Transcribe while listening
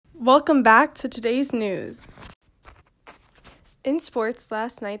Welcome back to today's news. In sports,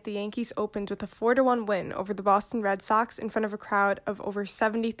 last night the Yankees opened with a 4-1 win over the Boston Red Sox in front of a crowd of over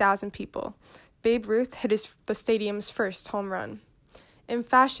 70,000 people. Babe Ruth hit the stadium's first home run. In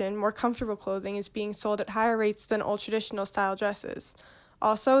fashion, more comfortable clothing is being sold at higher rates than old traditional style dresses.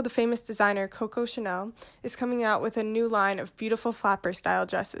 Also, the famous designer Coco Chanel is coming out with a new line of beautiful flapper-style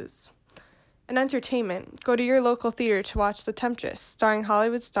dresses. In entertainment, go to your local theater to watch The Temptress, starring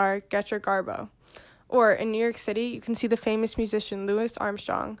Hollywood star Greta Garbo. Or in New York City, you can see the famous musician Louis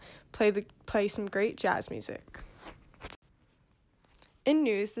Armstrong play some great jazz music. In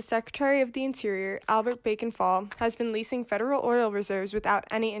news, the Secretary of the Interior, Albert Bacon-Fall, has been leasing federal oil reserves without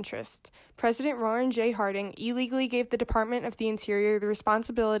any interest. President Warren J. Harding illegally gave the Department of the Interior the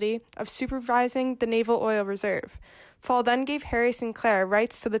responsibility of supervising the Naval Oil Reserve. Fall then gave Harry Sinclair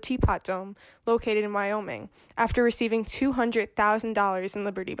rights to the Teapot Dome, located in Wyoming, after receiving $200,000 in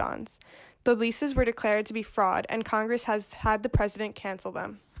Liberty bonds. The leases were declared to be fraud, and Congress has had the president cancel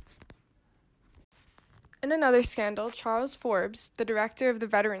them. In another scandal, Charles Forbes, the director of the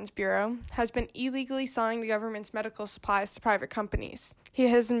Veterans Bureau, has been illegally selling the government's medical supplies to private companies. He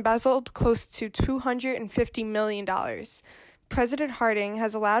has embezzled close to $250 million. President Harding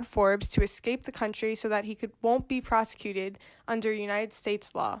has allowed Forbes to escape the country so that he won't be prosecuted under United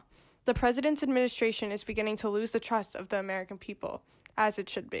States law. The president's administration is beginning to lose the trust of the American people, as it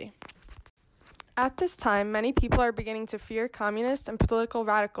should be. At this time, many people are beginning to fear communists and political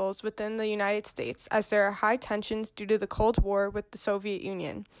radicals within the United States as there are high tensions due to the Cold War with the Soviet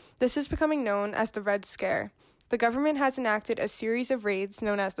Union. This is becoming known as the Red Scare. The government has enacted a series of raids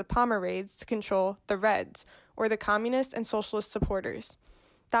known as the Palmer Raids to control the Reds, or the communist and socialist supporters.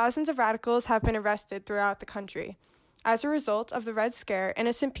 Thousands of radicals have been arrested throughout the country. As a result of the Red Scare,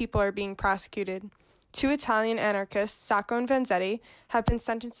 innocent people are being prosecuted. 2 Italian anarchists, Sacco and Vanzetti, have been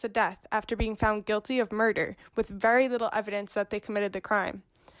sentenced to death after being found guilty of murder, with very little evidence that they committed the crime.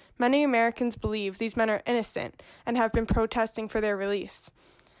 Many Americans believe these men are innocent and have been protesting for their release.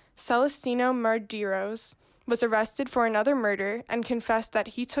 Celestino Mardiros was arrested for another murder and confessed that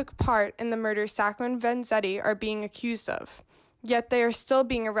he took part in the murder Sacco and Vanzetti are being accused of. Yet they are still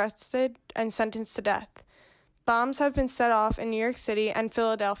being arrested and sentenced to death. Bombs have been set off in New York City and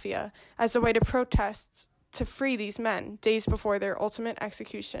Philadelphia as a way to protest to free these men days before their ultimate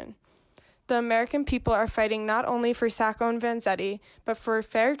execution. The American people are fighting not only for Sacco and Vanzetti, but for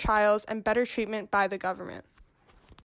fair trials and better treatment by the government.